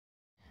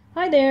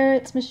Hi there,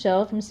 it's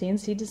Michelle from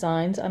CNC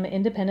Designs. I'm an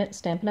independent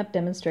Stampin' Up!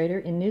 Demonstrator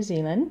in New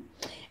Zealand,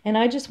 and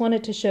I just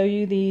wanted to show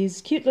you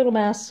these cute little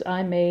masks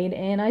I made,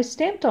 and I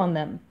stamped on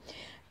them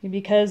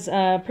because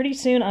pretty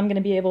soon I'm going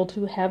to be able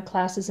to have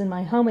classes in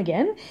my home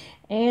again,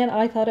 and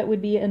I thought it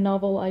would be a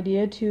novel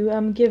idea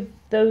to give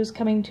those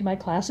coming to my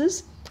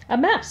classes a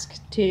mask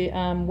to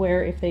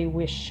wear if they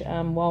wish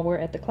while we're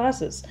at the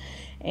classes.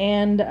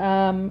 And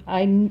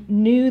I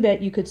knew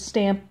that you could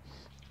stamp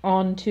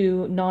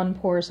onto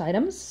non-porous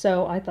items,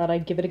 so I thought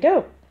I'd give it a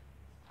go.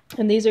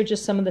 And these are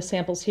just some of the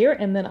samples here,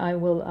 and then I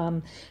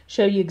will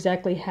show you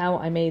exactly how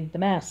I made the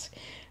mask.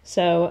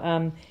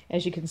 So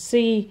as you can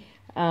see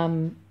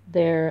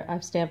there,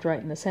 I've stamped right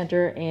in the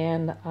center,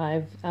 and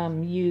I've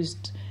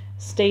used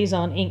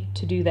Stāzon ink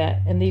to do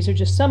that. And these are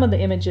just some of the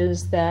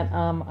images that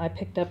I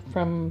picked up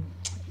from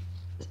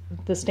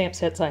the stamp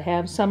sets I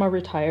have. Some are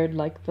retired,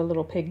 like the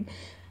little pig.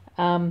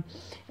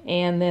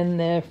 And then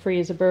the Free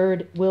as a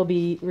Bird will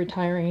be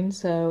retiring,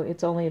 so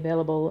it's only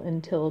available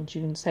until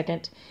June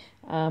 2nd.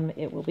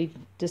 It will be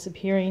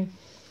disappearing.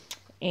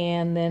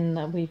 And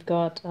then we've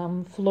got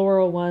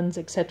floral ones,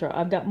 etc.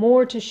 I've got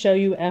more to show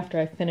you after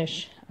I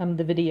finish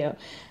the video.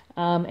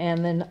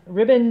 And then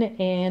ribbon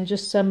and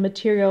just some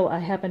material I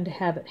happen to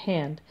have at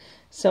hand.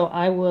 So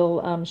I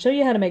will show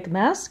you how to make a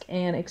mask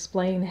and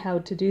explain how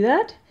to do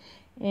that.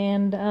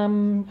 And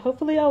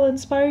hopefully I'll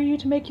inspire you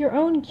to make your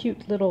own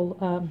cute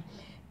little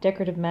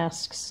decorative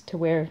masks to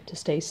wear to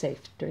stay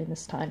safe during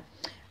this time.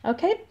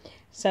 Okay,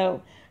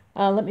 so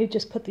let me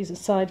just put these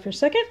aside for a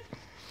second.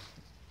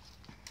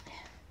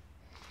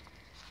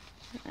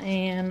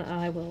 And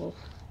I will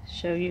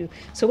show you.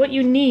 So what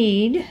you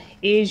need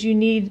is you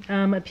need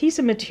a piece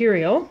of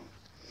material,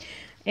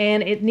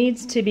 and it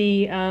needs to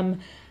be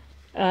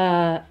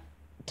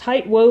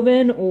tight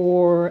woven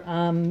or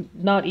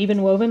not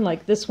even woven,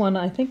 like this one.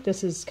 I think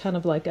this is kind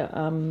of like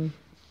a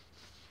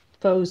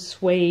faux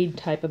suede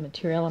type of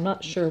material. I'm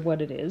not sure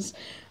what it is,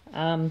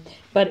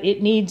 but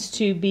it needs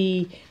to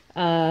be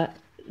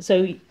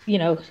so, you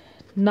know,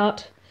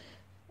 not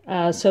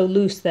so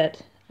loose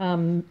that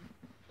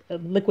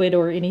liquid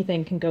or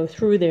anything can go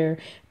through there,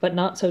 but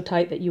not so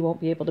tight that you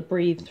won't be able to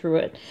breathe through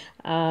it.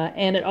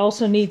 And it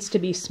also needs to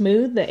be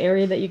smooth. The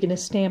area that you're going to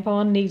stamp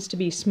on needs to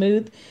be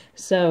smooth.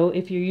 So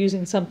if you're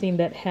using something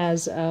that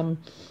has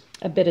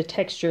a bit of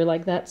texture,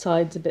 like that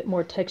side's a bit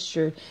more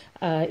texture,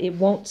 it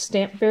won't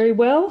stamp very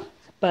well,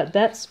 but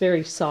that's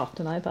very soft,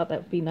 and I thought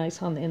that would be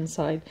nice on the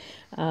inside.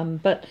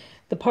 But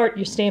the part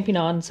you're stamping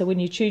on, so when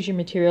you choose your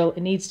material,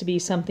 it needs to be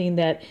something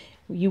that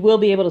you will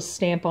be able to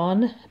stamp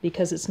on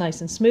because it's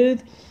nice and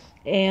smooth,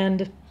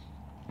 and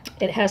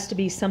it has to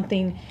be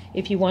something,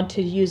 if you want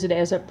to use it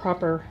as a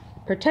proper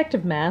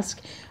protective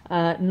mask,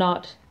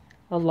 not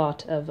a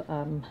lot of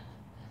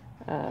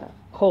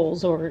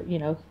holes or, you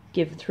know,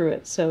 give through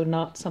it. So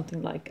not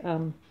something like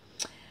a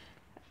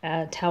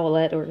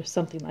towelette or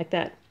something like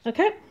that.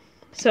 Okay,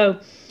 so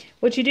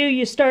what you do,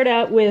 you start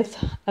out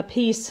with a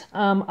piece.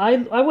 I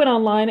went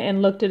online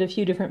and looked at a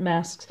few different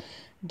masks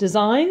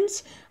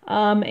designs,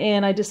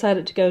 and I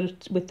decided to go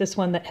with this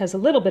one that has a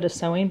little bit of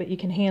sewing, but you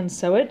can hand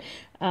sew it.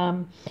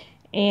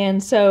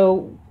 And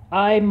so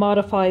I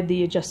modified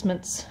the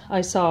adjustments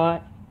I saw.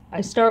 I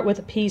start with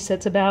a piece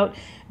that's about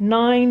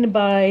 9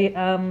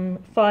 by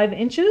 5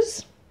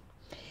 inches,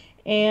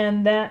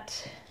 and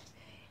that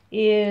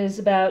is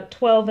about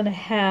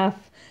 12.5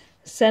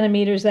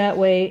 centimeters that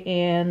way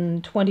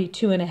and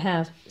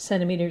 22.5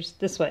 centimeters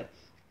this way.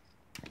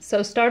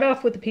 So start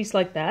off with a piece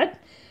like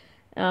that,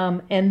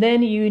 and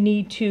then you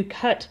need to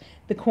cut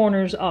the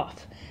corners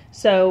off.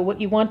 So what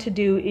you want to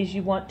do is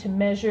you want to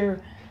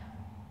measure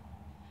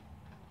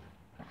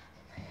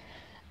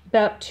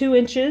about 2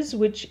 inches,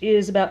 which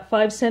is about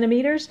 5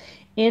 centimeters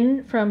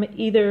in from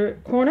either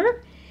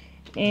corner.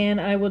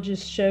 And I will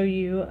just show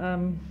you,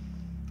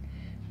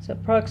 so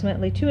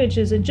approximately 2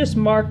 inches, and just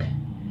mark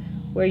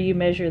where you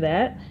measure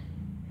that.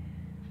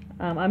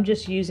 I'm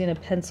just using a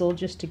pencil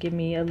just to give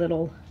me a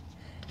little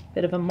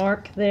bit of a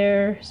mark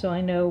there so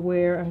I know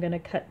where I'm going to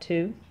cut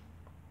to.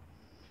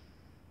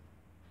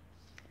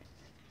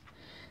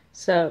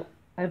 So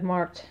I've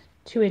marked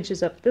 2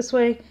 inches up this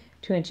way,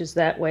 2 inches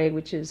that way,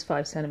 which is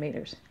 5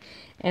 centimeters.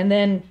 And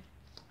then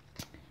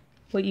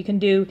what you can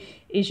do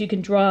is you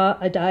can draw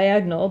a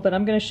diagonal, but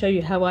I'm going to show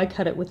you how I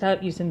cut it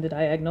without using the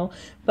diagonal.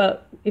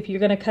 But if you're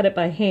going to cut it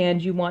by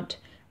hand, you want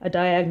a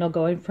diagonal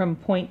going from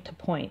point to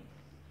point.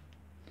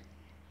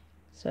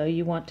 So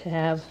you want to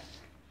have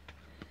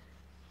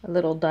a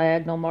little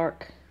diagonal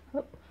mark.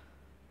 Oh,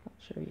 not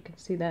sure you can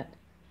see that.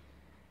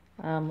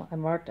 I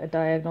marked a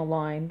diagonal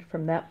line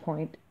from that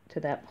point to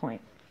that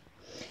point.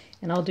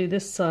 And I'll do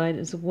this side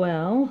as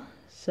well.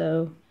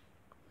 So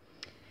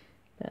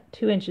about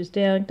 2 inches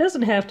down. It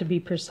doesn't have to be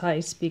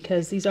precise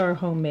because these are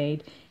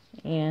homemade,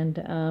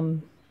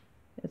 and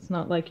it's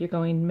not like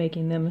you're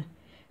making them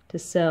to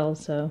sell.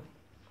 So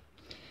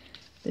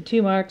the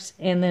 2 marks,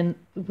 and then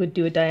would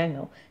do a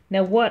diagonal.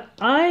 Now what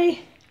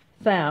I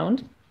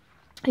found,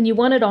 and you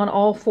want it on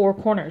all 4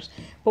 corners,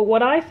 but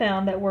what I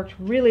found that worked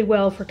really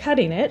well for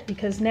cutting it,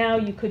 because now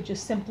you could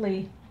just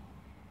simply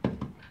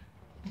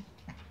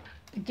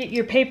get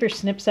your paper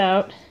snips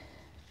out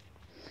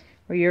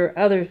or your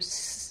other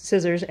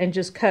scissors and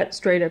just cut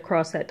straight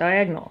across that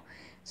diagonal.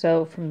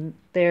 So from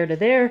there to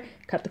there,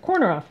 cut the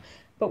corner off.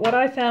 But what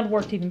I found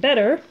worked even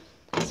better,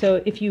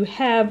 so if you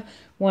have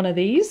one of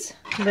these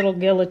little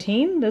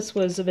guillotine, this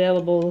was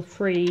available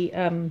free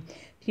a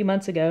few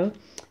months ago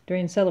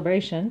during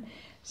Sale-A-Bration.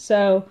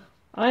 So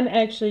I'm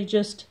actually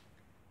just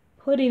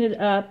putting it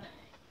up,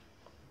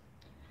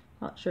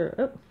 not sure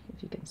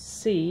if you can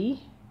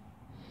see,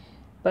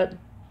 but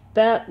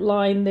that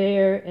line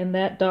there and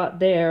that dot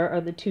there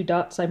are the two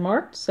dots I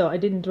marked. So I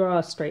didn't draw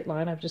a straight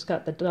line, I've just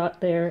got the dot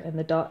there and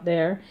the dot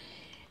there.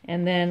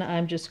 And then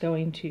I'm just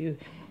going to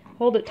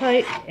hold it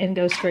tight and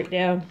go straight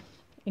down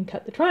and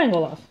cut the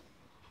triangle off.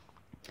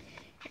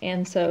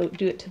 And so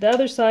do it to the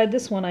other side.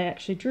 This one I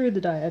actually drew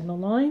the diagonal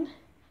line.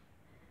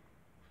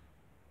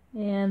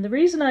 And the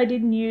reason I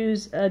didn't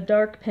use a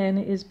dark pen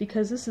is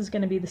because this is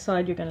going to be the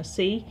side you're going to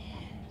see.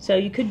 So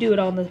you could do it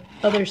on the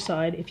other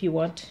side if you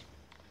want.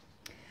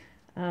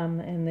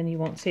 And then you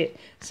won't see it.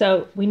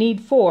 So we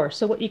need 4.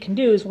 So what you can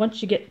do is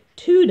once you get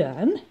 2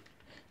 done,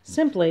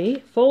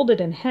 simply fold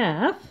it in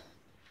half.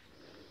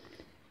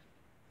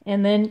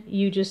 And then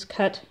you just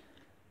cut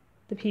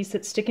the piece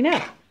that's sticking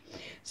out.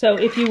 So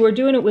if you were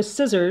doing it with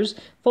scissors,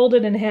 fold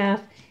it in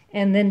half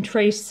and then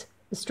trace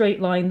the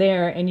straight line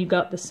there and you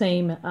got the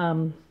same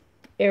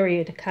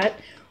area to cut.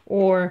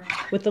 Or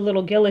with the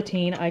little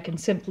guillotine, I can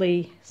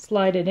simply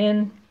slide it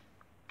in.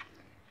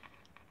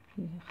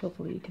 Yeah,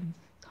 hopefully you can,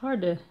 it's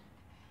hard to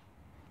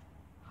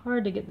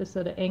get this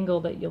at an angle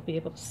that you'll be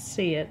able to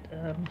see it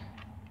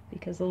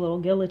because the little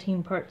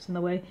guillotine part's in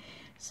the way.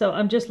 So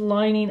I'm just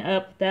lining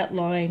up that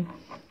line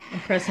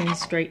and pressing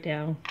straight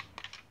down.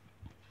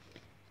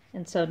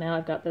 And so now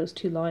I've got those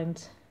 2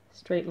 lines,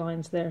 straight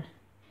lines there.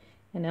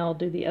 And now I'll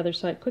do the other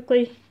side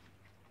quickly.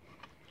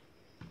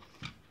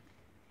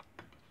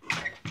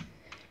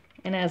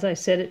 And as I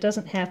said, it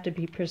doesn't have to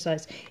be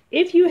precise.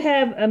 If you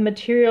have a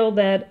material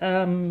that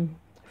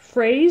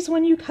frays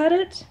when you cut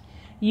it,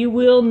 you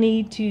will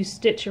need to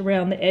stitch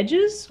around the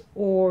edges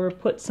or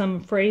put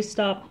some fray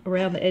stop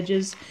around the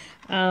edges.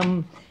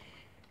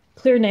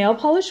 Clear nail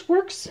polish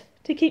works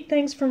to keep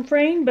things from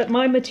fraying, but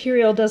my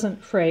material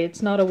doesn't fray.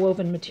 It's not a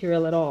woven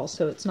material at all,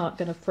 so it's not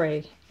going to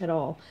fray at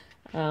all.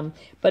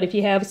 But if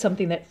you have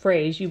something that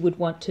frays, you would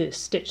want to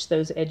stitch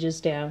those edges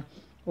down.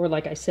 Or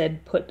like I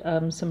said, put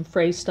some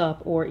fray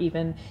stop or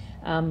even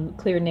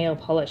clear nail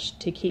polish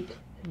to keep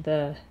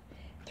the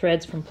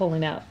threads from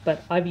pulling out.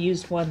 But I've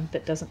used one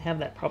that doesn't have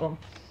that problem.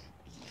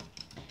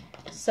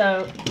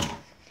 So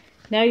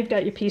now you've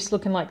got your piece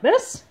looking like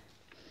this.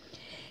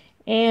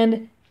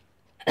 And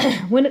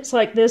when it's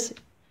like this,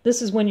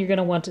 this is when you're going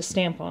to want to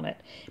stamp on it.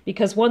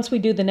 Because once we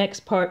do the next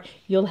part,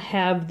 you'll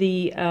have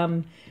the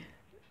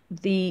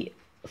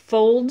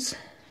folds.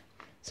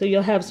 So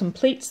you'll have some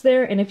pleats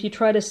there, and if you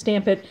try to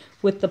stamp it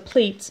with the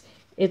pleats,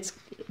 it's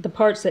the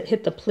parts that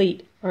hit the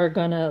pleat are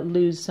going to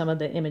lose some of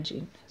the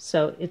imaging.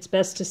 So it's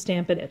best to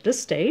stamp it at this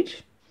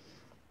stage.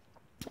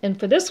 And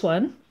for this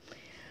one,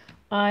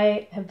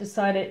 I have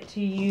decided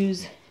to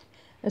use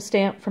a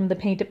stamp from the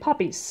Painted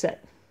Poppies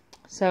set.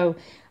 So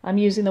I'm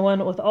using the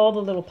one with all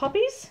the little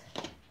poppies.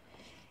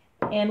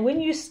 And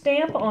when you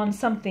stamp on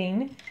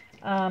something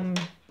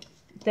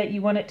that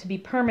you want it to be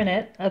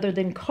permanent, other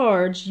than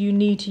cards, you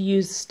need to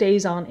use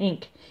Stāzon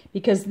ink,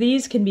 because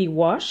these can be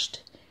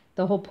washed.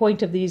 The whole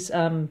point of these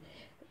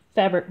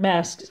fabric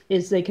masks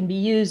is they can be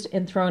used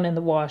and thrown in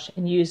the wash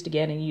and used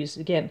again and used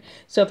again.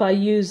 So if I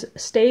use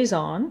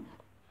Stāzon,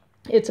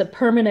 it's a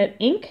permanent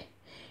ink,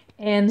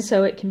 and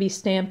so it can be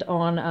stamped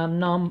on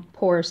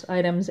non-porous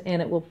items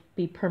and it will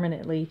be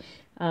permanently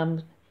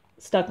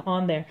stuck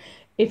on there.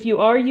 If you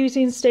are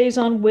using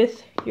Stāzon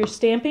with your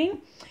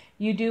stamping,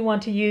 you do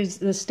want to use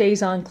the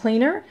Stāzon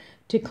cleaner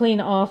to clean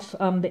off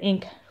the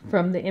ink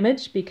from the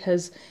image,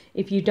 because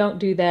if you don't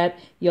do that,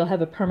 you'll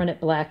have a permanent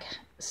black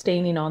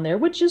staining on there,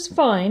 which is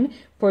fine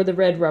for the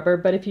red rubber,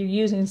 but if you're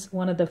using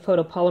one of the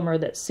photopolymer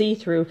that's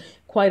see-through,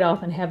 quite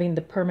often having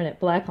the permanent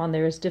black on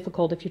there is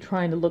difficult if you're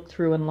trying to look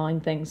through and line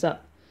things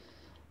up.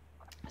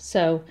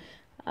 So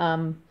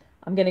I'm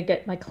going to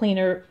get my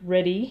cleaner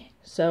ready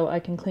so I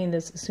can clean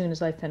this as soon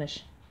as I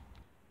finish.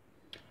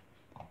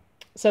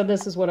 So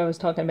this is what I was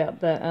talking about,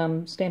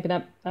 the Stampin'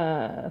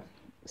 Up!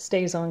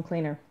 Stāzon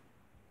cleaner.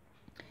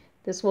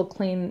 This will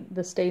clean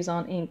the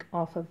Stāzon ink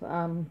off of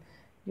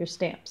your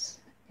stamps.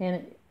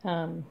 And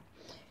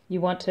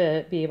you want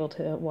to be able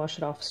to wash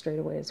it off straight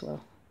away as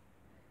well.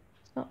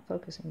 It's not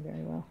focusing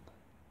very well.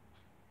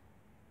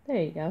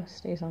 There you go,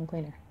 Stāzon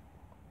cleaner.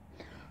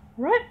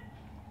 All right,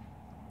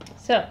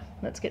 so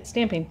let's get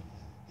stamping.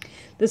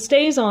 The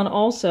Stāzon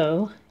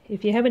also,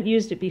 if you haven't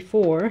used it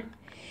before,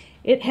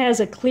 it has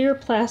a clear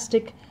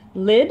plastic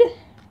lid,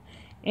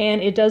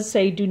 and it does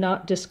say do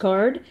not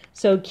discard.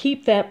 So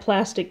keep that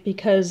plastic,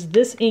 because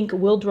this ink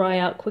will dry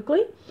out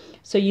quickly.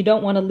 So you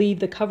don't want to leave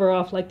the cover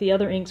off like the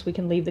other inks. We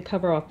can leave the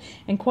cover off.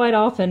 And quite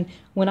often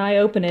when I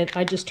open it,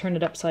 I just turn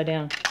it upside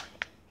down.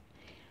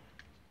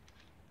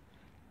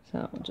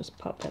 So we'll just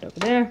pop that over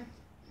there.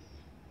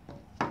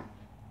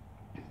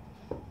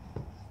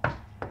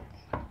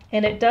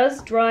 And it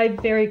does dry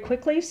very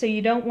quickly, so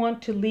you don't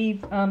want to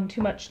leave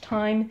too much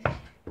time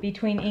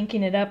between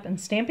inking it up and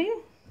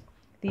stamping.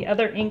 The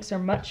other inks are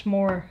much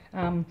more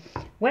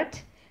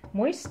wet,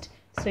 moist,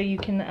 so you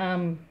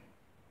can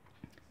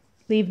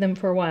leave them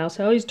for a while.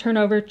 So I always turn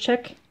over,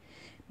 check,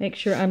 make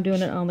sure I'm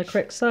doing it on the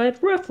correct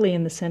side, roughly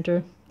in the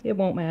center. It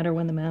won't matter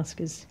when the mask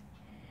is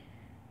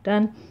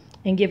done.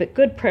 And give it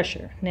good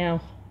pressure.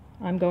 Now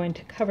I'm going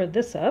to cover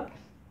this up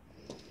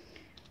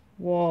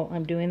while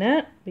I'm doing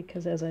that,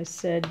 because as I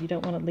said, you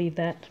don't want to leave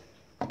that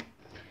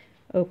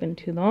open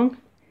too long.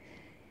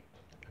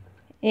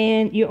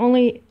 And you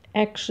only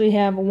actually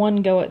have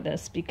one go at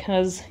this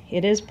because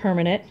it is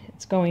permanent.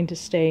 It's going to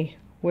stay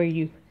where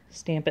you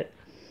stamp it.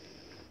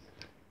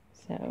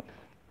 So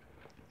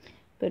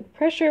put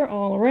pressure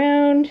all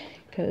around,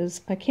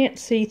 because I can't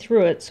see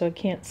through it, so I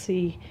can't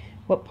see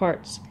what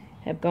parts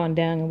have gone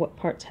down and what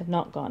parts have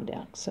not gone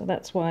down. So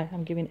that's why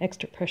I'm giving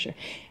extra pressure.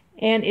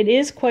 And it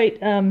is quite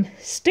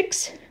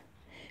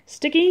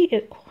sticky.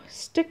 It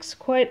sticks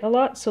quite a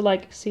lot. So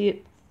like, see,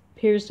 it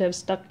appears to have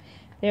stuck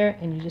there,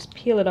 and you just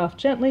peel it off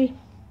gently.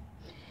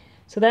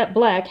 So that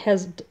black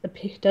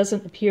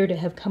doesn't appear to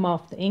have come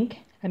off the ink.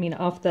 I mean,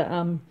 off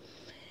the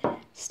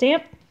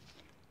stamp.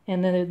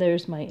 And then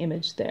there's my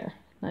image there.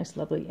 Nice,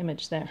 lovely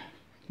image there.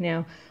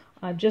 Now,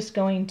 I'm just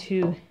going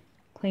to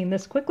clean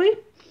this quickly.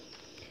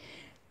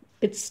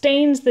 It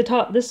stains the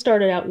top. This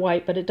started out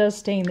white, but it does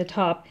stain the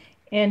top.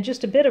 And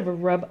just a bit of a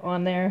rub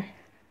on there.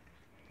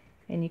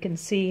 And you can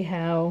see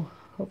how,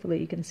 hopefully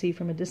you can see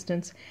from a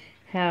distance,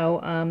 how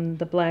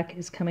the black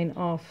is coming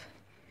off.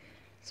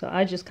 So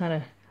I just kind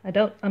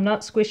of, I'm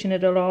not squishing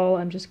it at all.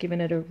 I'm just giving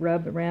it a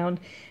rub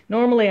around.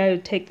 Normally I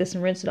would take this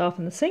and rinse it off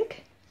in the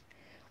sink,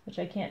 which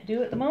I can't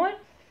do at the moment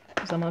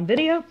because I'm on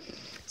video.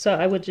 So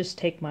I would just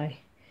take my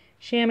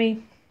chamois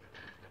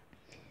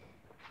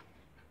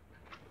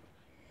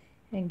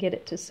and get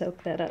it to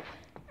soak that up.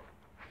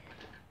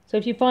 So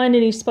if you find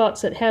any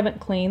spots that haven't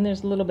cleaned,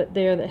 there's a little bit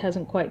there that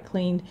hasn't quite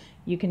cleaned,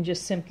 you can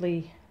just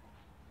simply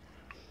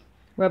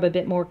rub a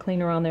bit more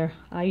cleaner on there.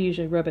 I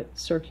usually rub it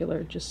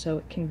circular just so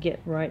it can get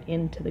right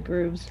into the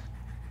grooves.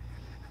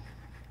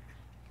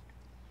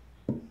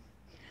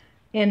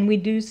 And we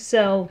do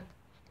sell,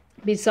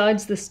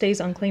 besides the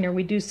Stāzon cleaner,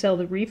 we do sell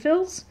the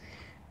refills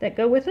that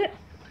go with it.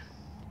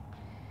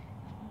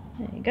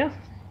 There you go.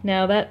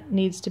 Now that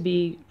needs to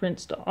be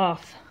rinsed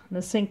off in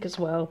the sink as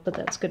well, but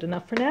that's good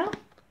enough for now.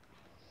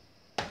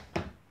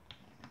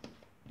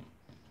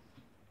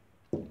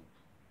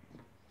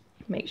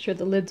 Make sure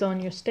the lid's on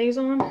your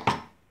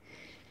Stāzon.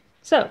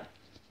 So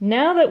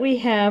now that we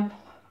have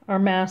our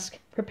mask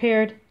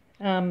prepared,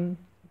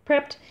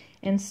 prepped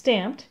and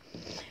stamped,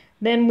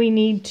 then we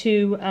need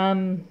to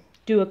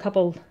do a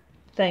couple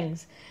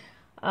things.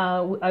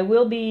 I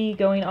will be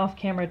going off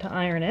camera to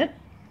iron it,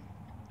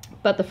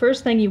 but the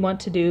first thing you want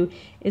to do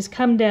is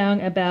come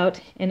down about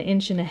 1.5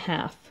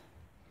 inches.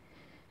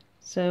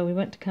 So we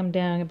want to come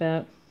down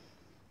about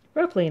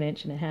roughly 1.5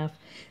 inches.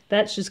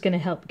 That's just going to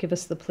help give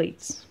us the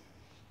pleats.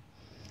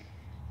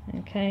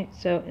 Okay,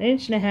 so 1.5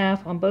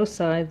 inches on both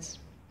sides,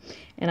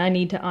 and I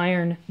need to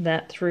iron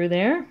that through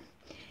there.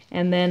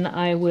 And then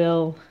I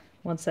will,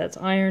 once that's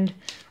ironed,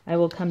 I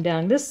will come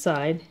down this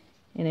side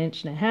 1.5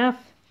 inches.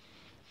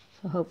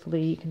 So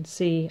hopefully you can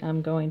see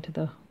I'm going to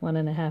the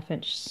 1.5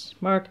 inch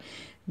mark.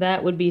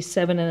 That would be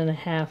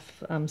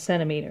 7.5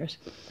 centimeters.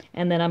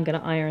 And then I'm going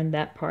to iron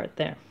that part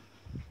there.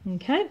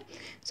 Okay,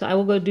 so I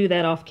will go do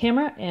that off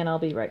camera and I'll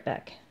be right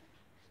back.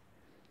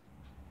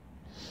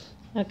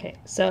 Okay,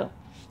 so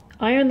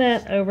iron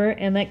that over,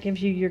 and that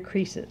gives you your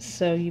creases.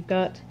 So you've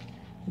got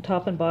the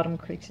top and bottom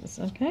creases.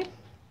 Okay,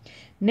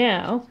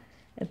 now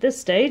at this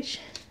stage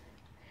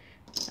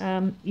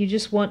you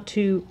just want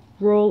to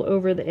roll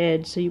over the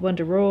edge. So you want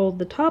to roll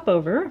the top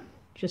over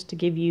just to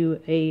give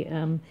you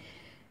a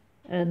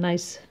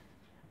nice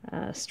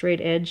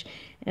straight edge,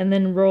 and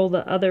then roll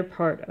the other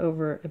part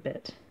over a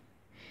bit.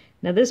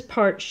 Now this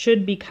part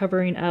should be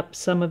covering up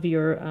some of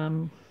your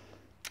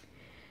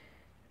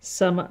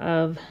some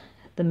of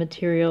the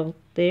material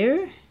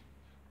there.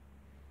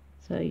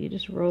 So you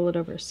just roll it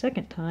over a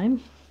second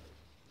time.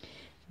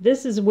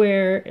 This is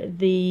where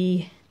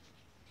the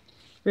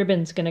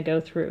ribbon's going to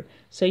go through.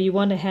 So you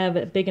want to have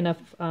a big enough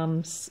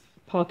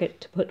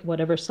pocket to put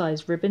whatever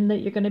size ribbon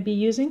that you're going to be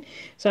using.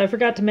 So I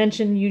forgot to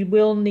mention you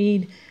will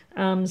need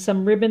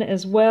some ribbon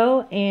as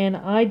well, and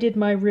I did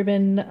my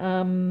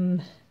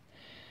ribbon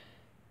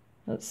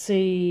let's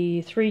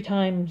see, 3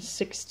 times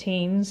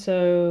 16,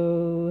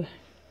 so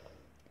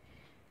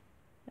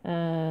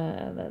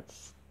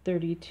that's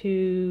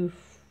 32,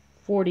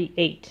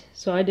 48.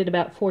 So I did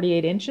about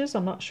 48 inches.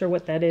 I'm not sure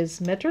what that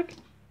is metric.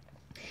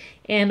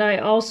 And I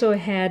also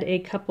had a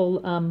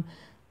couple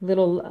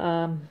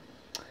little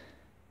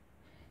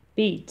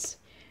beads.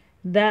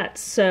 That's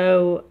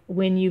so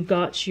when you've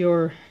got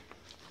your,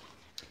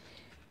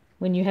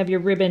 when you have your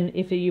ribbon,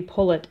 if you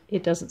pull it,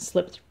 it doesn't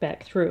slip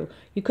back through.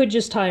 You could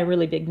just tie a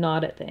really big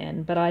knot at the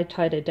end, but I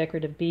tied a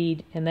decorative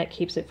bead, and that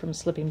keeps it from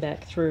slipping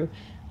back through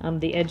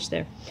the edge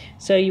there.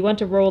 So you want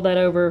to roll that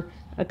over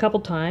a couple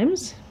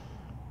times,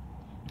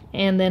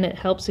 and then it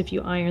helps if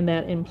you iron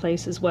that in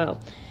place as well.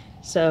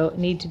 So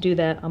need to do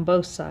that on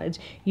both sides.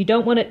 You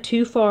don't want it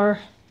too far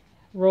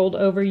rolled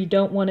over. You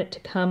don't want it to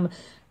come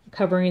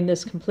covering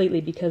this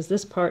completely, because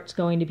this part's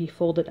going to be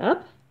folded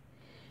up.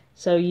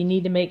 So you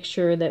need to make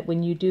sure that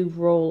when you do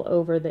roll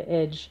over the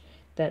edge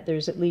that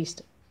there's at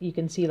least, you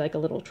can see like a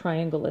little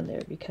triangle in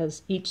there,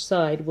 because each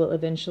side will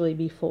eventually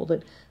be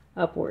folded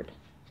upward.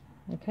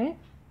 Okay,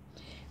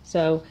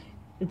 so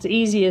it's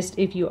easiest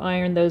if you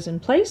iron those in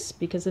place,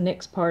 because the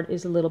next part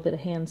is a little bit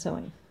of hand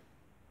sewing.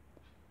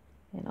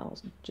 And I'll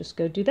just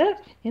go do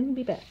that and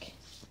be back.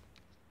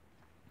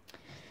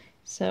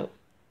 So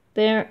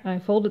there, I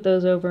folded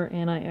those over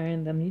and I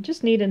ironed them. You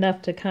just need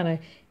enough to kind of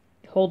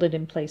hold it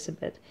in place a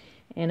bit.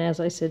 And as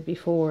I said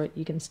before,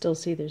 you can still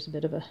see there's a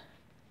bit of a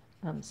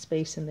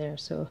space in there,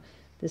 so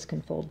this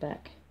can fold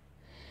back.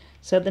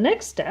 So the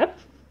next step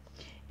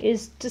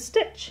is to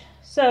stitch.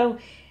 So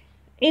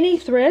any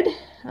thread,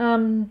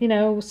 you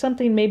know,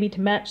 something maybe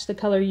to match the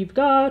color you've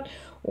got,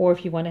 or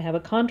if you want to have a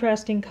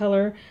contrasting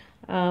color,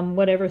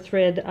 whatever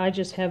thread. I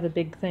just have a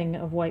big thing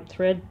of white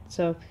thread,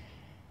 so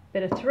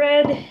bit of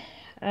thread.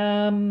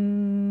 I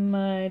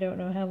don't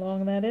know how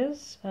long that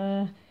is.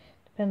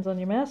 Depends on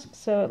your mask.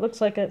 So it looks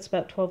like it's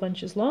about 12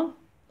 inches long.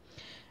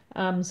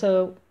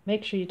 So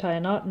make sure you tie a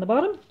knot in the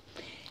bottom.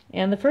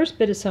 And the first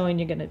bit of sewing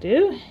you're going to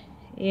do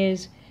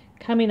is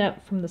coming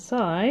up from the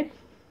side.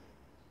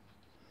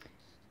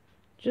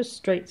 Just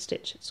straight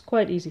stitch. It's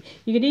quite easy.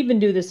 You could even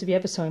do this if you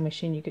have a sewing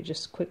machine. You could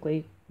just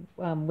quickly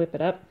whip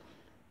it up.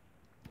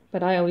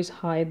 But I always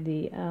hide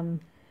the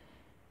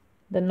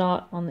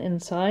knot on the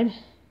inside,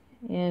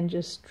 and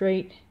just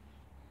straight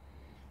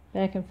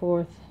back and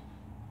forth.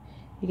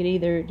 You could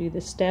either do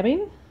the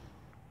stabbing,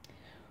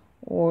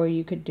 or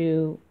you could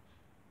do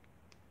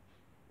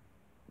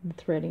the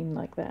threading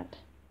like that.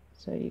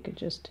 So you could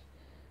just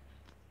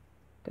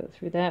go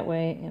through that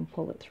way and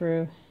pull it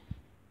through.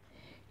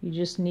 You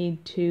just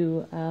need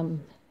to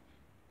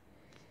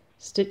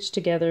stitch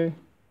together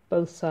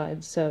both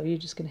sides, so you're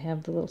just going to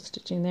have the little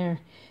stitching there.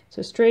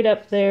 So straight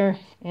up there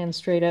and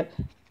straight up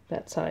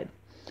that side.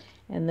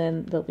 And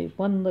then there'll be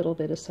one little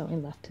bit of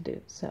sewing left to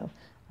do. So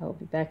I will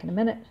be back in a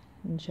minute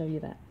and show you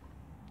that.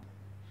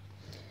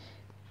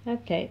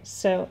 Okay,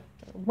 so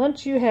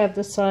once you have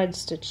the side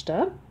stitched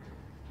up,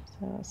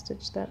 so I'll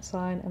stitch that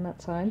side and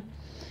that side,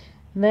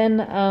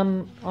 then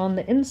on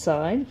the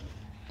inside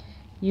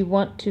you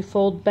want to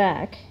fold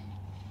back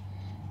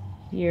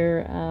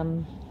your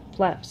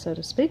flaps, so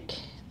to speak,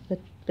 the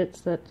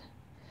bits that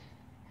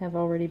have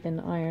already been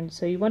ironed.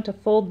 So you want to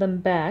fold them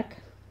back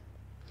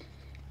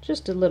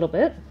just a little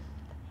bit,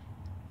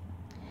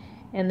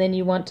 and then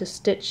you want to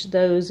stitch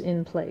those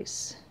in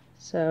place.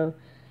 So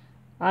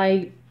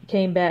I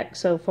came back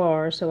so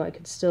far so I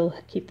could still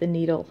keep the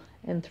needle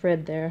and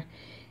thread there,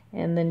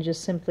 and then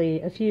just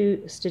simply a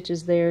few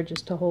stitches there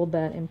just to hold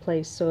that in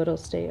place so it'll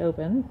stay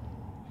open.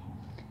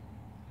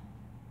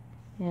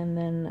 And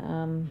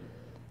then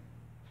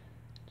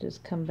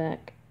just come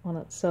back on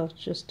itself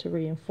just to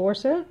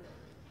reinforce it.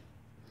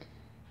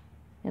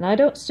 And I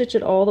don't stitch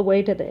it all the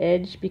way to the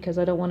edge because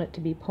I don't want it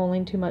to be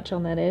pulling too much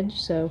on that edge,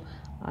 so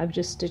I've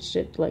just stitched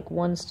it like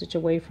one stitch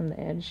away from the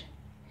edge,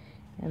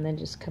 and then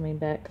just coming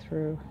back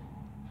through,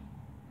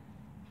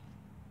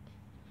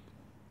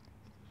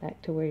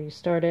 back to where you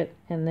started,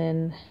 and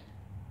then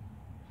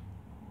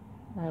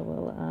I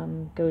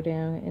will go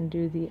down and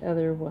do the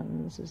other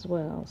ones as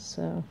well.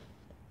 So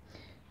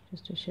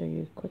just to show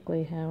you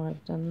quickly how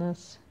I've done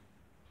this.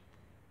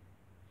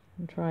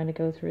 I'm trying to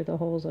go through the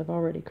holes I've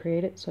already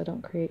created so I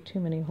don't create too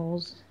many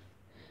holes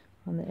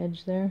on the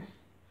edge there.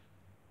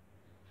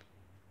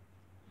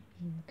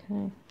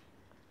 Okay,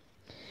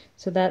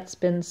 so that's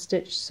been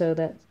stitched, so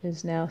that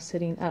is now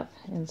sitting up,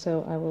 and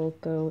so I will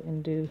go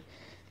and do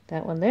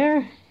that one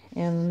there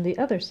and the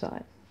other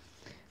side.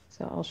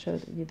 So I'll show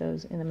you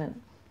those in a minute.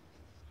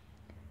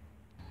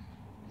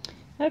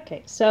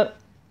 Okay, so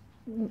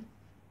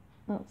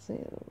let's see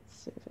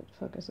if it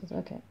focuses.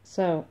 Okay,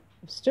 so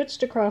I've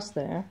stitched across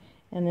there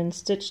and then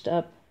stitched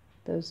up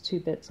those two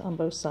bits on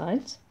both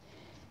sides.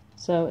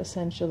 So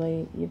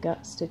essentially you've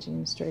got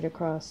stitching straight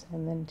across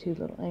and then two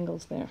little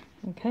angles there.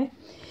 Okay,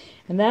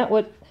 and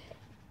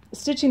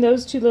stitching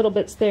those two little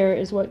bits there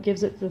is what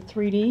gives it the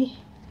 3D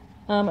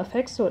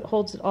effect, so it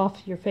holds it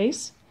off your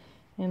face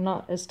and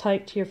not as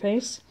tight to your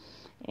face,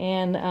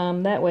 and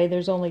that way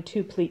there's only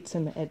two pleats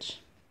in the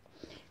edge.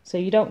 So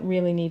you don't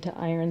really need to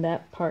iron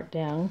that part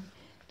down.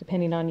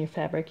 Depending on your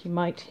fabric, you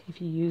might,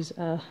 if you use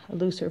a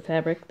looser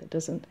fabric that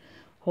doesn't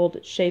hold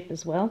its shape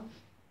as well.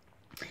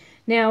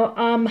 Now,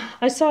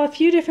 I saw a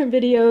few different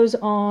videos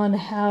on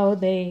how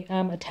they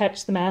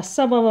attach the mask.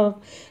 Some of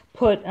them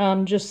put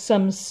just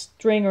some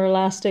string or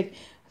elastic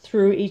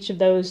through each of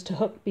those to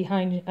hook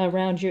behind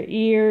around your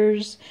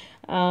ears,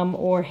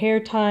 or hair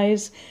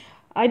ties.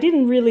 I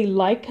didn't really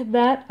like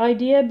that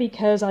idea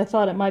because I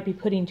thought it might be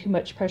putting too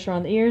much pressure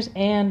on the ears,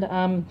 and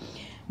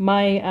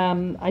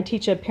I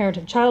teach a parent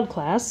and child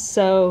class,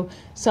 so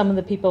some of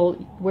the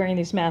people wearing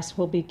these masks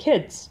will be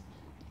kids,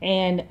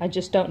 and I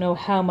just don't know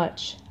how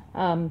much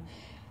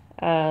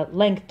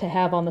length to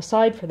have on the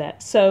side for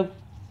that. So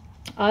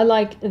I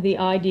like the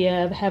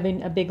idea of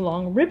having a big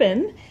long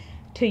ribbon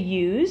to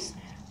use,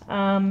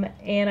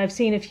 and I've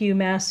seen a few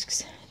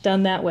masks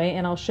done that way,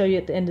 and I'll show you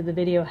at the end of the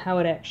video how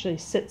it actually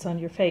sits on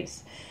your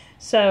face.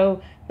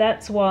 So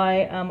that's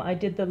why I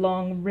did the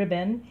long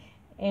ribbon.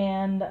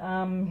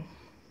 And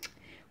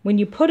when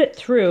you put it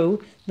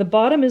through, the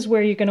bottom is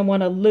where you're going to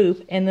want to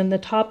loop, and then the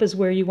top is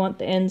where you want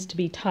the ends to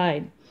be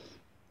tied.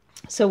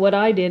 So what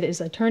I did is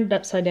I turned it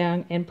upside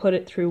down and put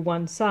it through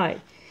one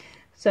side.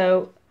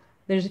 So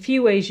there's a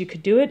few ways you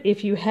could do it.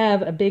 If you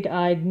have a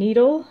big-eyed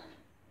needle,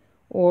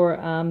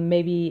 or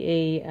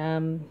maybe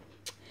a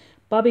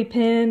bobby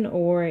pin,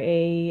 or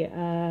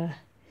a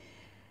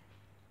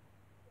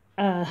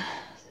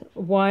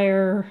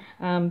wire,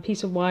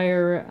 piece of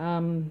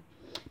wire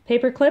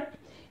paper clip,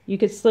 you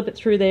could slip it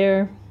through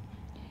there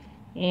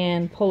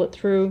and pull it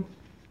through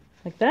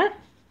like that.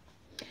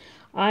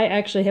 I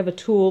actually have a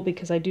tool,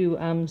 because I do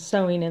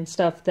sewing and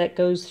stuff, that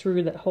goes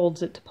through, that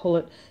holds it to pull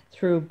it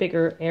through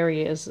bigger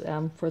areas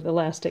for the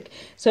elastic.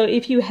 So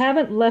if you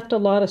haven't left a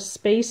lot of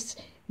space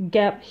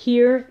gap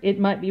here, it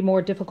might be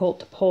more difficult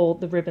to pull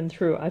the ribbon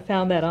through. I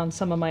found that on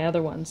some of my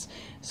other ones,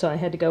 so I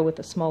had to go with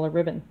a smaller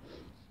ribbon.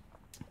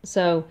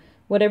 So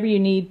whatever you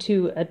need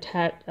to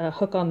attach a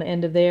hook on the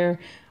end of there.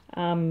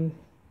 So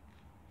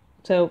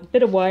a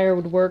bit of wire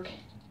would work.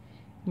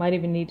 Might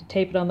even need to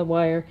tape it on the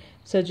wire.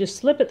 So just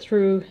slip it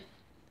through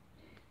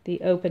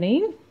the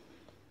opening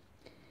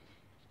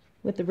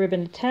with the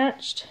ribbon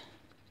attached.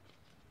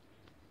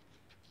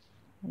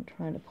 I'm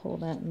trying to pull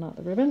that and not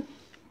the ribbon.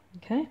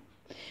 Okay.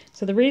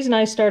 So the reason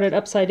I started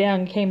upside down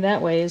and came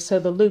that way is so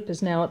the loop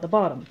is now at the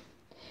bottom.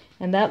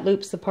 And that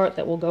loop's the part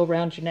that will go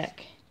around your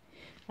neck.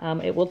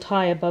 It will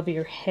tie above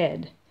your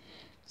head.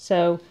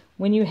 So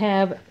when you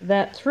have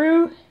that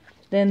through,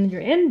 then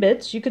your end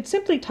bits, you could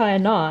simply tie a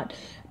knot,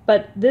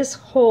 but this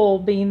hole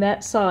being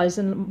that size,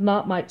 and the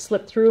knot might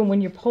slip through, and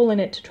when you're pulling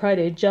it to try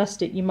to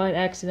adjust it, you might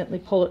accidentally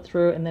pull it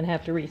through and then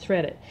have to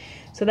rethread it.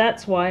 So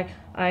that's why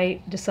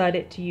I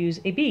decided to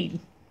use a bead.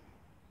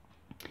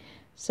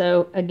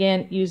 So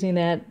again, using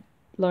that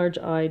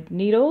large-eyed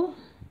needle,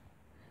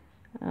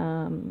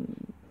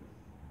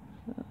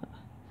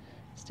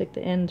 stick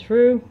the end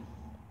through.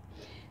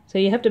 So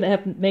you have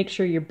to make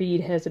sure your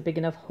bead has a big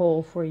enough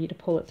hole for you to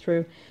pull it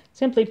through.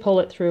 Simply pull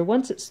it through.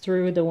 Once it's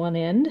through the one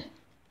end,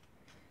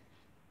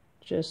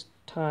 just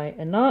tie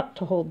a knot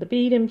to hold the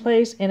bead in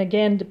place. And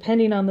again,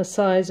 depending on the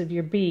size of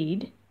your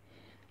bead,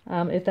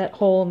 if that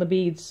hole in the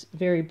bead's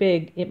very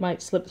big, it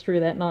might slip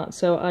through that knot.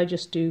 So I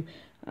just do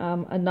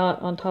a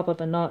knot on top of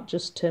a knot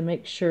just to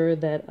make sure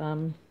that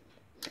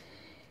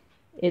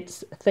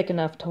it's thick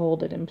enough to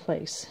hold it in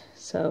place.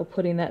 So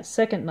putting that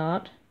second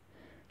knot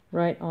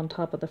right on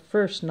top of the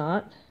first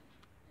knot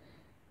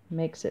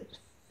makes it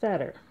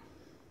fatter.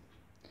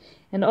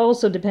 And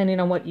also, depending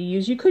on what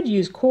you could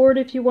use cord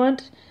if you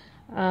want.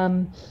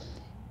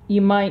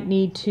 You might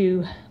need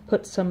to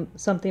put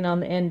something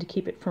on the end to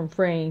keep it from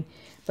fraying.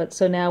 But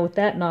so now with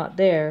that knot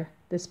there,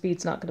 this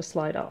bead's not going to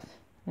slide off.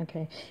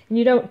 Okay,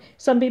 and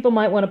some people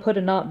might want to put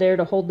a knot there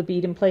to hold the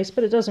bead in place,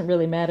 but it doesn't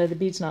really matter. The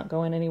bead's not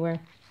going anywhere.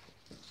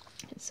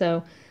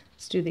 So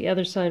let's do the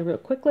other side real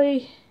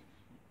quickly,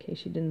 in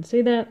case you didn't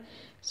see that.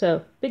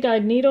 So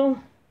big-eyed needle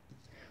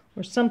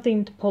or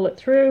something to pull it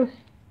through,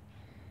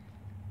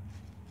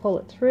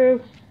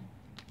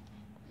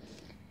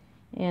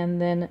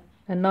 and then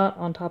a knot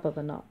on top of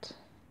a knot.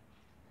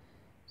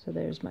 So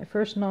there's my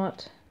first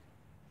knot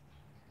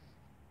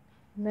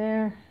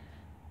there,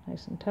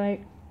 nice and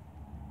tight.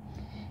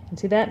 And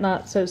see, that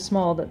knot's so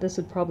small that this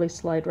would probably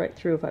slide right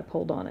through if I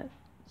pulled on it.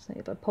 Say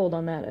if I pulled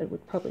on that, it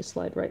would probably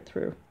slide right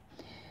through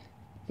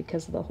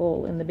because of the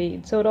hole in the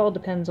bead. So it all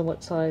depends on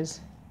what size.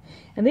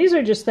 And these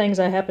are just things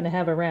I happen to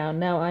have around.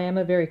 Now, I am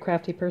a very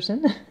crafty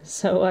person,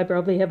 so I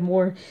probably have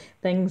more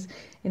things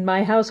in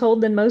my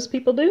household than most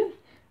people do.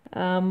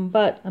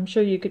 But I'm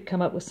sure you could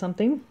come up with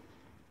something.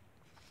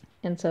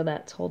 And so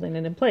that's holding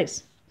it in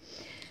place.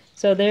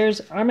 So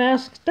there's our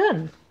mask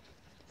done.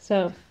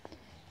 So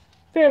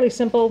fairly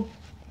simple.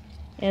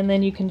 And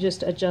then you can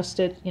just adjust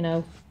it,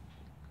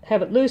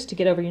 have it loose to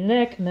get over your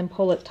neck, and then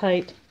pull it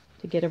tight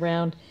to get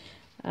around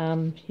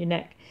your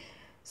neck.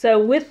 So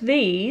with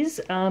these,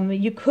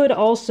 you could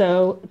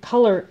also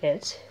color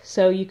it.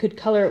 So you could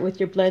color it with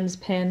your blends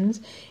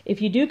pens.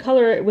 If you do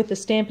color it with the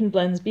Stampin'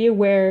 blends, be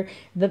aware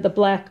that the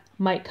black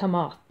might come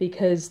off,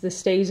 because the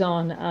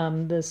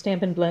Stāzon, the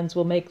Stampin' blends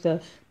will make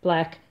the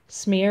black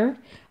smear.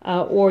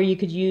 Or you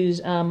could use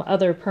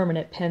other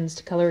permanent pens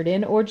to color it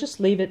in, or just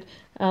leave it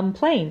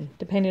plain,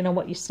 depending on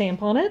what you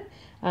stamp on it.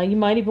 You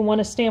might even want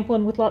to stamp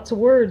one with lots of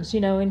words,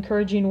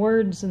 encouraging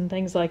words and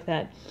things like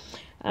that.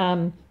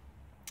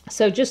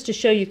 So just to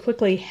show you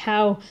quickly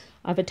how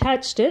I've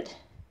attached it,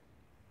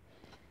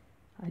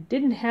 I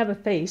didn't have a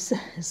face,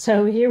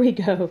 so here we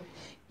go.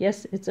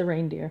 Yes, it's a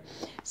reindeer.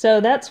 So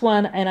that's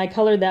one, and I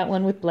colored that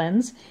one with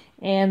blends.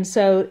 And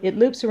so it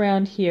loops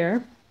around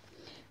here.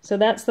 So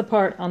that's the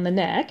part on the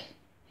neck.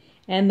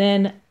 And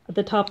then at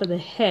the top of the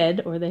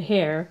head, or the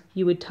hair,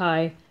 you would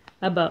tie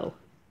a bow.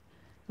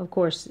 Of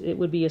course, it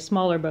would be a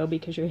smaller bow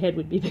because your head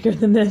would be bigger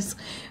than this,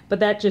 but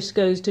that just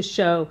goes to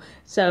show.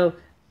 So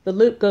the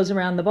loop goes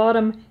around the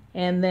bottom,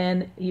 and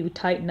then you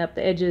tighten up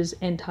the edges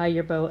and tie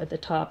your bow at the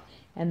top,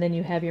 and then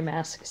you have your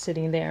mask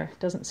sitting there. It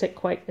doesn't sit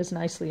quite as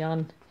nicely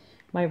on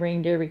my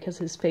reindeer because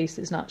his face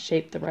is not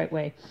shaped the right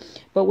way.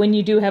 But when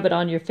you do have it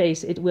on your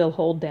face, it will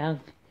hold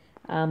down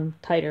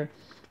tighter.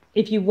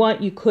 If you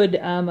want, you could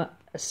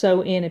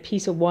sew in a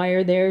piece of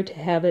wire there to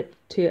have it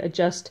to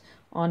adjust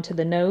onto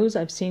the nose.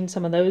 I've seen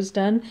some of those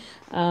done,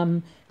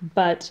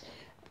 but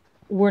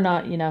we're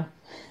not, you know,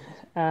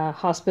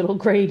 hospital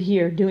grade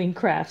here doing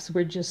crafts.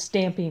 We're just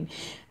stamping.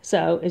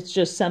 So it's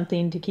just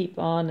something to keep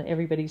on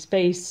everybody's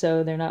face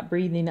so they're not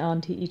breathing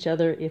onto each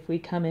other if we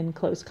come in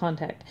close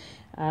contact.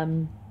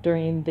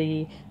 During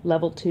the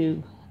level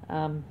 2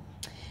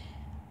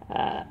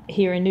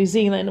 here in New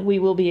Zealand, we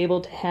will be able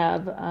to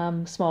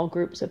have small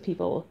groups of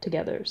people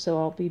together. So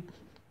I'll be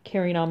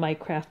carrying on my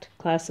craft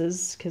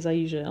classes because I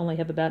usually only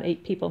have about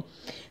 8 people.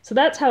 So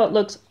that's how it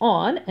looks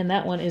on, and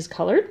that one is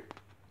colored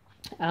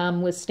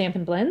with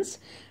Stampin' Blends.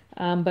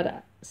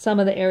 But some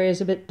of the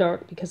areas are a bit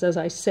dark because, as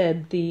I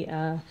said, the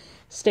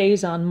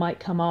Stāzon might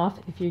come off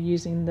if you're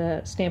using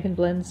the Stampin'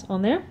 Blends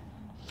on there.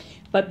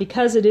 But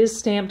because it is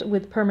stamped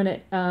with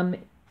permanent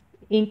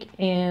ink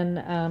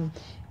and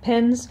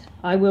pens,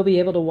 I will be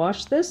able to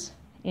wash this,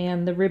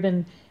 and the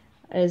ribbon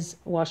is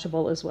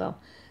washable as well.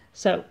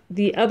 So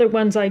the other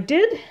ones I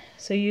did,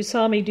 so you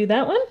saw me do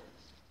that one.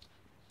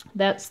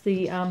 That's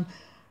the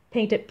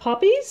painted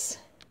poppies.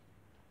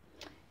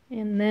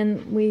 And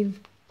then we've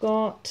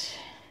got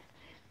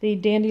the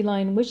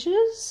Dandelion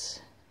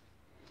Wishes.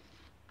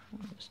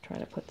 I'll just try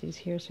to put these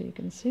here so you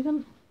can see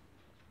them.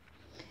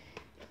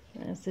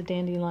 That's the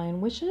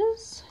Dandelion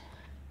Wishes.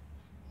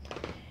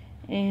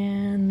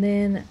 And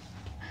then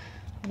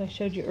what I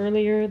showed you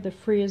earlier, the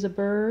Free as a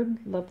Bird.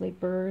 Lovely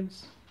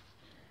birds.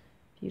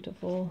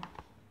 Beautiful.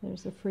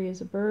 There's the Free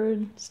as a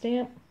Bird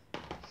stamp.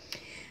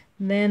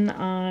 Then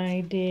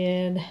I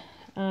did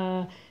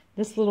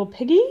this little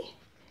Piggy.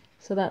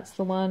 So that's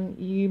the one,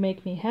 You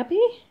Make Me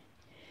Happy.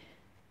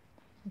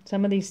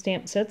 Some of these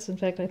stamp sets, in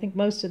fact, I think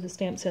most of the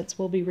stamp sets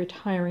will be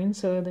retiring.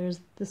 So there's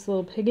this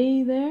little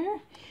Piggy there.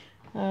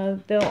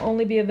 They'll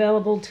only be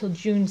available till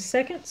June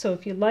 2nd, so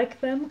if you like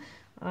them,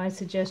 I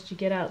suggest you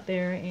get out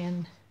there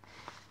and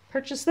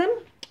purchase them.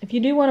 If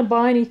you do want to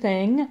buy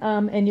anything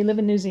and you live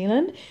in New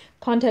Zealand,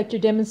 contact your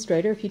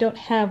demonstrator. If you don't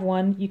have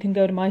one, you can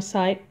go to my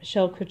site,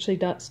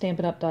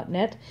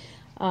 michellekritchley.stampinup.net,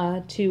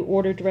 to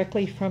order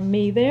directly from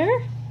me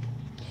there.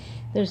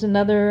 There's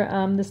another,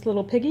 this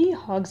little Piggy,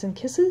 Hogs and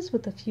Kisses,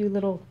 with a few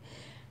little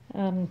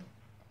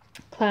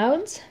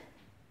clouds.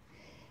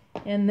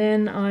 And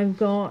then I've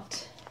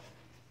got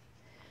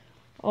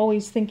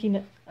Always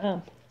Thinking,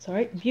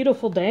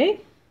 Beautiful Day.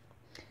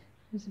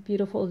 There's a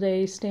Beautiful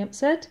Day stamp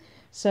set.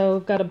 So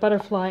I've got a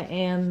butterfly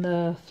and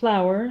the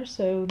flower.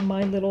 So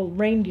my little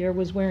reindeer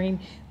was wearing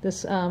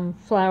this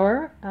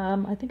flower.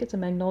 I think it's a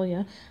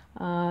Magnolia.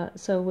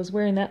 So was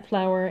wearing that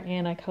flower,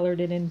 and I colored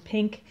it in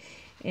pink.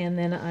 And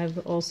then I've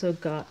also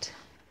got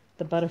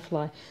the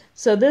butterfly.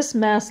 So this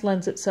mask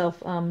lends itself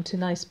to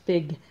nice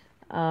big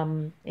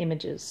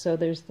images. So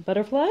there's the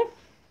butterfly.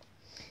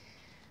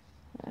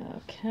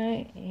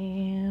 Okay,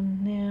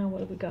 and now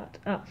what have we got?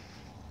 Oh,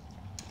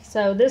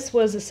 so this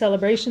was a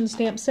Sale-A-Bration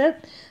stamp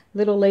set,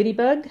 Little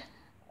Ladybug.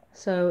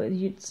 So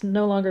it's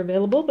no longer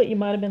available, but you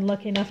might have been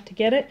lucky enough to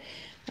get it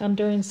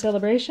during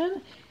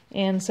Sale-A-Bration.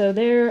 And so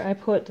there I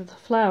put the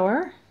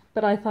flower,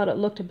 but I thought it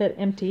looked a bit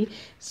empty.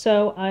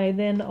 So I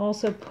then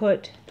also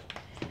put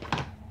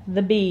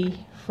the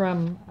bee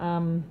from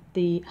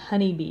the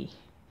honeybee.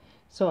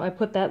 So I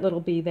put that little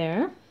bee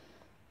there.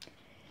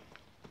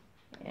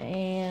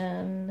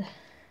 And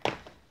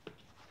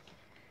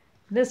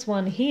this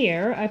one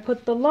here, I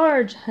put the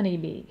large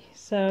honeybee.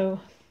 So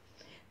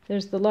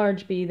there's the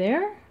large bee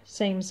there,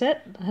 same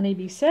set, the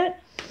honeybee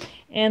set.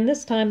 And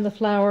this time the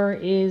flower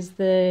is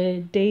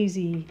the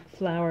daisy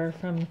flower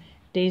from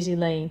Daisy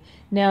Lane.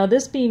 Now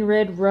this being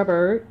red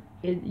rubber,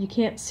 you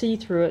can't see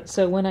through it,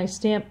 so when I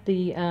stamped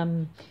the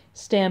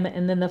stem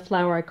and then the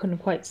flower, I couldn't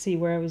quite see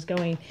where I was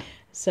going.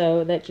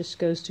 So that just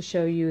goes to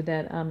show you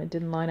that it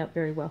didn't line up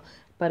very well.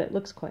 But it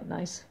looks quite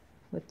nice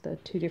with the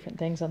two different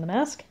things on the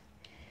mask.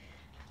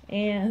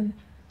 And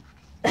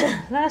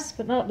last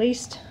but not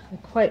least, I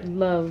quite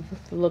love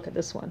the look of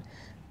this one.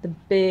 The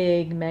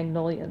big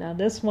Magnolia. Now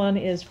this one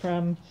is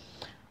from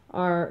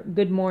our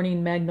Good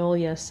Morning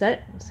Magnolia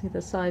set. See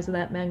the size of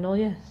that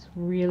Magnolia? It's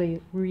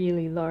really,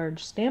 really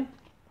large stamp.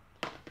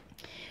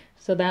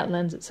 So that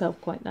lends itself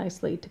quite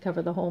nicely to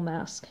cover the whole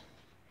mask.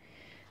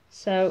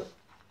 So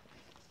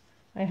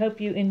I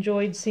hope you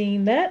enjoyed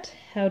seeing that,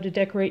 how to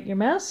decorate your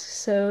masks.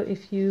 So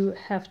if you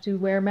have to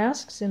wear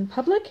masks in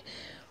public,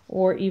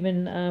 or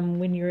even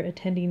when you're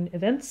attending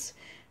events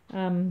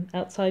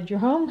outside your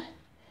home,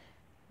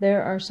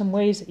 there are some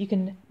ways that you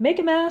can make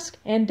a mask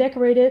and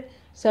decorate it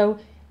so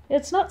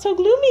it's not so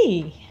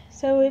gloomy.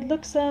 So it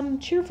looks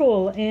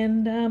cheerful,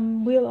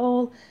 and we'll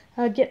all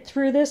get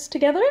through this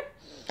together.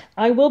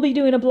 I will be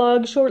doing a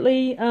blog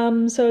shortly,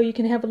 so you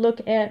can have a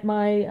look at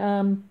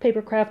my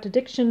Paper Craft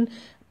Addiction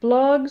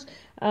blogs,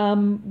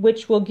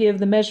 which will give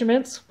the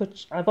measurements,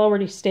 which I've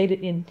already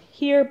stated in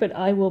here, but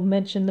I will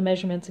mention the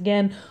measurements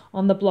again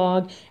on the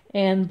blog.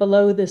 And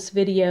below this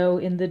video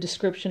in the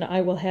description,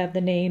 I will have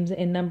the names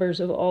and numbers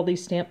of all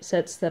these stamp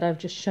sets that I've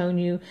just shown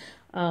you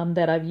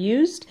that I've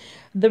used.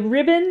 The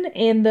ribbon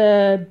and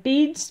the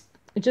beads,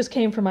 it just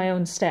came from my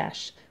own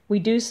stash. We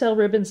do sell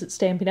ribbons at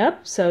Stampin'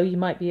 Up, so you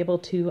might be able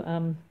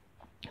to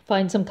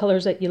find some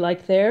colors that you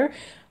like there.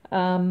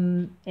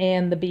 And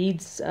the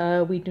beads,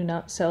 we do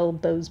not sell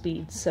those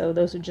beads, so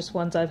those are just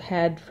ones I've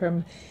had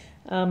from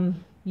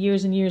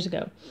years and years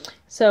ago.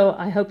 So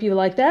I hope you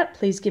like that.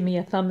 Please give me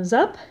a thumbs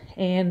up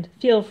and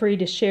feel free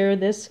to share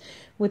this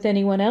with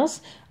anyone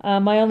else.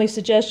 My only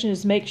suggestion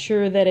is make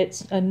sure that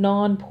it's a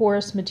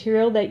non-porous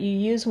material that you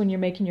use when you're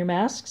making your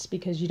masks,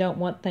 because you don't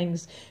want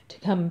things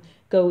to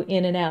go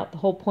in and out. The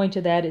whole point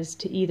of that is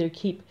to either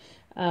keep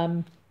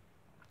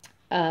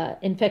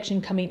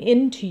infection coming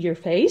into your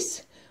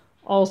face.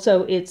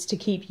 Also, it's to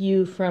keep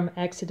you from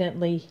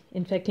accidentally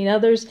infecting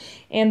others.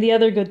 And the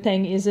other good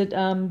thing is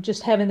that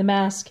just having the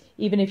mask,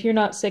 even if you're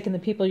not sick and the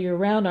people you're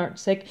around aren't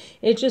sick,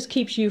 it just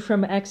keeps you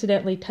from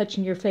accidentally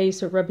touching your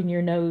face or rubbing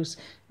your nose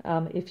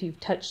if you've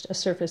touched a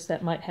surface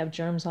that might have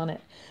germs on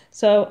it.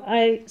 So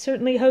I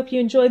certainly hope you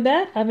enjoyed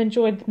that. I've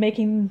enjoyed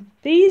making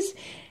these.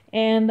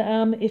 And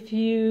if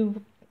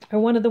you are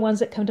one of the ones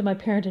that come to my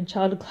parent and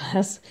child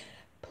class,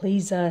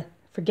 please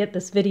forget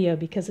this video,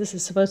 because this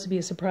is supposed to be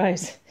a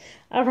surprise.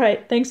 All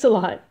right, thanks a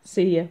lot.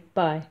 See ya.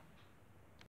 Bye.